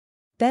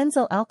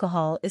Benzyl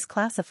alcohol is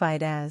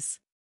classified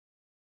as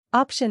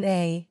Option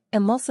A,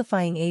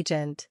 emulsifying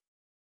agent.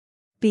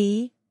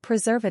 B,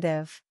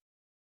 preservative.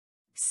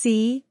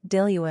 C,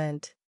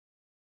 diluent.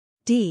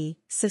 D,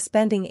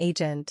 suspending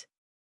agent.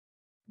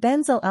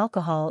 Benzyl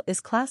alcohol is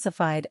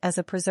classified as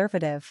a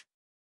preservative.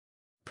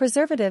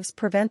 Preservatives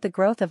prevent the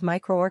growth of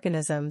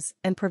microorganisms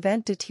and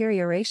prevent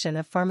deterioration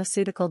of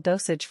pharmaceutical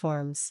dosage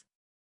forms.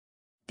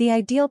 The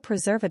ideal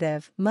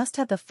preservative must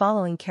have the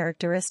following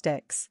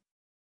characteristics.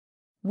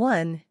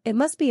 1. It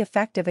must be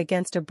effective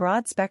against a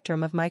broad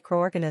spectrum of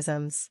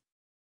microorganisms.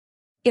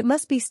 It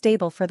must be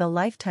stable for the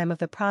lifetime of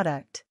the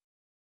product.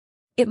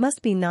 It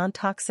must be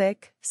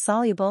non-toxic,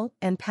 soluble,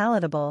 and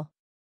palatable.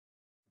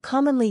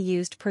 Commonly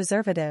used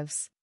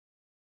preservatives.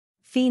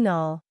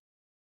 Phenol.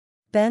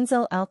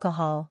 Benzyl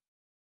alcohol.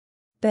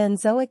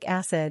 Benzoic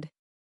acid.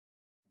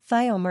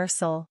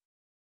 Thiomersal.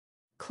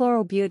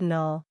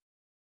 Chlorobutanol.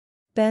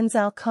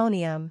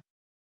 Benzalkonium.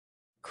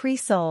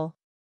 Cresol.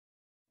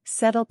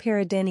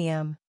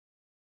 Cetylpyridinium.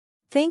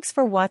 Thanks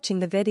for watching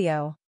the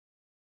video.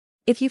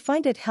 If you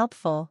find it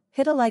helpful,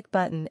 hit a like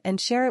button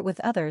and share it with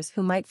others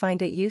who might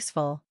find it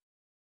useful.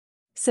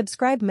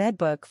 Subscribe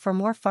Medbook for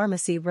more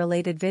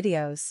pharmacy-related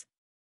videos.